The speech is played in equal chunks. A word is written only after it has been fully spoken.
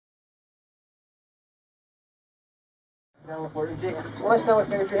down on the floor. Jay, when I snap my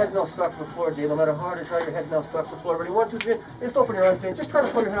fingers, your head's now stuck to the floor, Jay. No matter how hard you try, your head's now stuck to the floor. Ready? 1, 2, 3. Just open your arms, Jay. Just try to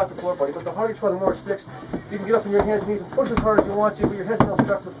pull your head off the floor, buddy. But the harder you try, the more it sticks. You can get up on your hands and knees and push as hard as you want to, but your head's now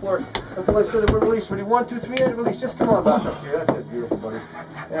stuck to the floor until I say that we're released. Ready? 1, 2, 3, and release. Just come on back up, Jay. That's it. Beautiful, buddy.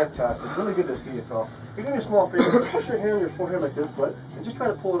 Fantastic. Really good to see you, pal. You're doing a small favor. Push your hand on your forehead like this, bud, and just try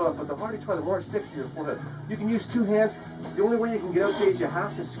to pull it off. But the harder you try, the more it sticks to your forehead. You can use 2 hands. The only way you can get out, Jay, is you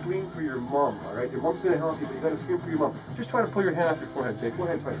have to scream for your mom, all right? Your mom's going to help you, but you got to scream for your mom. Just try to pull your hand off your forehead, Jay. Go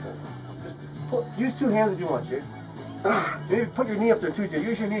ahead and try to. Just use 2 hands if you want, Jay. Maybe put your knee up there too, Jay.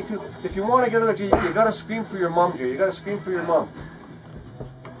 Use your knee too. If you want to get out of Jay, you got to scream for your mom, Jay. You got to scream for your mom.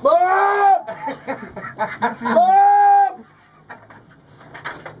 Mom! Scream for your mom!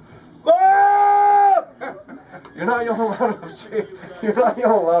 Mom! You're not yelling loud enough, Jay. You're not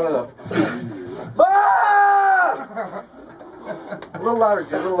yelling loud enough. Mom! A little louder,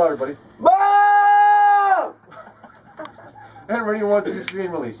 Jay. A little louder, buddy. Mom! And ready, 1, 2, 3,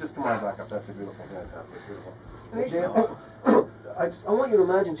 and release. Just come on back up. That's a beautiful, fantastic, beautiful. And Jay, I want you to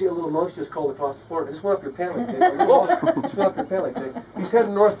imagine, Jay, a little mouse just crawled across the floor. It just went up your pant leg, Jay. A little mouse just went up your pant leg, Jay. He's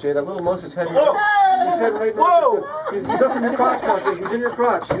heading north, Jay. That little mouse is heading north. He's heading right north. Whoa! He's up in your crotch now, Jay. He's in your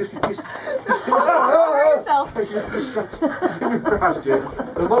crotch. He's in your crotch, Jay.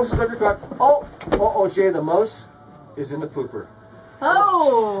 The mouse is up your crotch. Oh, Jay, the mouse is in the pooper.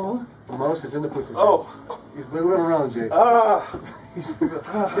 Oh! The mouse is in the pooper, Jay. Oh! He's wiggling around, Jay.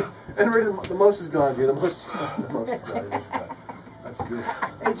 And ready, the mouse is gone, Jay. The mouse is gone. The mouse is gone. That's good.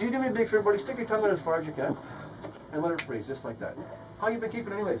 Hey, Jay, do me a big favor, buddy. Stick your tongue out as far as you can. And let it freeze, just like that. How you been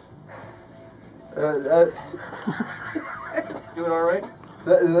keeping anyways? Doing all right?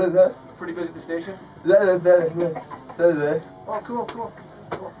 Pretty busy at the station? Oh, cool.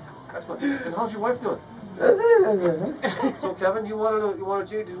 Excellent. And how's your wife doing? So Kevin, you wanted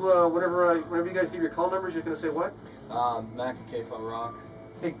Jay to whenever you guys give your call numbers, you're gonna say what? Mac and K Fun Rock.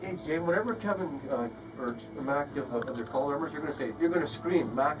 Hey Jay, whenever Kevin or Mac give their call numbers, you're gonna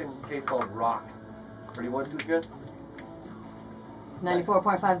scream Mac and K Fun Rock. Ready? 1, 2, again.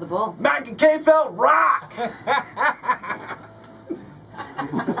 94.5 The Bull. Mac and K-Felt rock!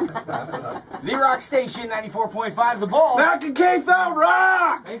 The Rock Station, 94.5 The Bull. Mac and K-Felt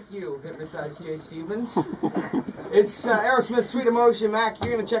rock! Thank you, Hypnotized Jay Stevens. It's Aerosmith Sweet Emotion. Mac,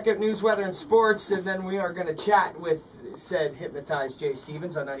 you're going to check out news, weather, and sports, and then we are going to chat with said Hypnotized Jay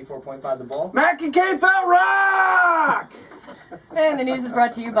Stevens on 94.5 The Bull. Mac and K-Felt rock! And the news is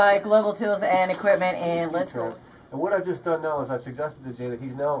brought to you by Global Tools and Equipment in Lisco. And what I've just done now is I've suggested to Jay that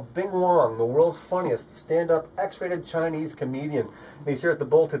he's now Bing Wong, the world's funniest stand-up X-rated Chinese comedian. And he's here at the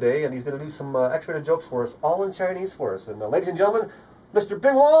Bull today, and he's going to do some X-rated jokes for us, all in Chinese for us. And ladies and gentlemen, Mr.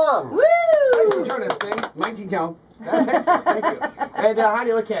 Bing Wong! Woo! Thanks for joining us, Bing. 19 count. Thank you. And how do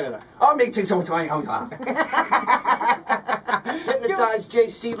you like Canada? Oh, meeting so much. Hypnotized Jay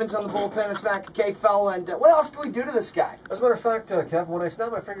Stevens on the Bullpen. It's Mac and K Fell. And what else can we do to this guy? As a matter of fact, Kev, when I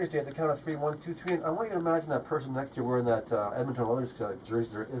snap my fingers, Jay, at the count of 3, 1, 2, 3, and I want you to imagine that person next to you wearing that Edmonton Oilers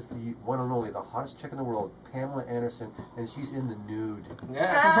jersey. There is the one and only, the hottest chick in the world, Pamela Anderson, and she's in the nude.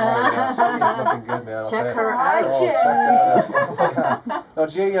 Yeah. Oh, yeah, she's looking good, man. Check her out. Check her out. Now,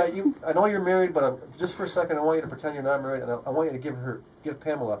 Jay, I know you're married, but just for a second, I want you to pretend you're not married, and I want you to give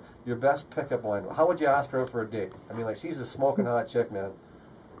Pamela your best pickup line. How would you ask her out for a date? I mean, like, she's a smoking hot chick, man.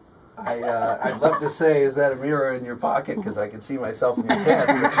 I'd love to say, is that a mirror in your pocket? Because I can see myself in your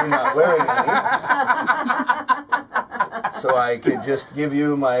pants, but you're not wearing any. So I could just give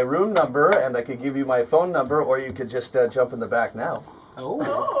you my room number, and I could give you my phone number, or you could just jump in the back now. Oh,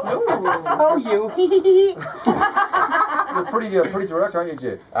 you. You're pretty direct, aren't you,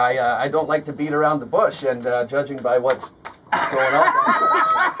 Jay? I don't like to beat around the bush, and judging by what's going on.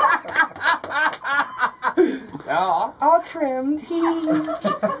 All trimmed.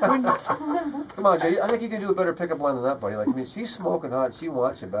 Come on, Jay. I think you can do a better pickup line than that, buddy. Like, I mean, she's smoking hot. She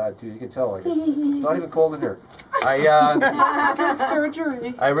wants you bad too. You can tell. Like, it's not even cold in here.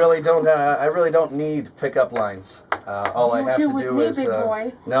 Surgery. I really don't need pickup lines. All I have to do is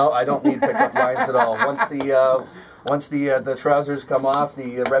no, I don't need pickup lines at all. Once the trousers come off,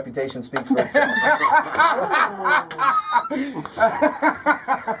 the reputation speaks for itself.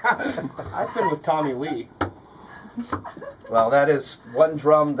 I've been with Tommy Lee. Well, that is one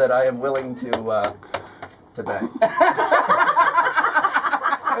drum that I am willing to bang.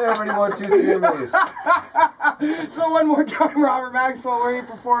 Everybody 1, 2, 3, release. So one more time, Robert Maxwell, where are you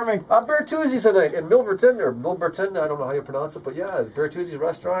performing? Bertuzzi's tonight in Milverton, I don't know how you pronounce it, but yeah, Bertuzzi's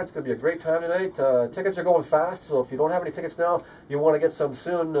restaurant. It's going to be a great time tonight. Tickets are going fast, so if you don't have any tickets now, you want to get some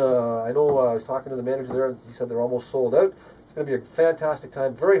soon. I know I was talking to the manager there, and he said they're almost sold out. It's going to be a fantastic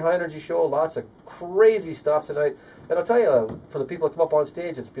time. Very high energy show. Lots of crazy stuff tonight. And I'll tell you, for the people that come up on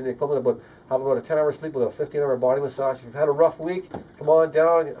stage, it's been the equivalent of have about a 10-hour sleep with a 15-hour body massage. If you've had a rough week, come on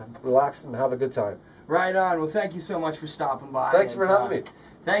down, relax, and have a good time. Right on. Well, thank you so much for stopping by. Thanks for having me.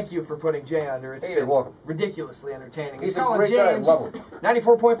 Thank you for putting Jay under. It's you're welcome. Ridiculously entertaining. He's Colin a great James, guy. Love him.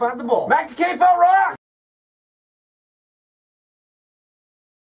 94.5 The Bull. Back to K-Felt Rock!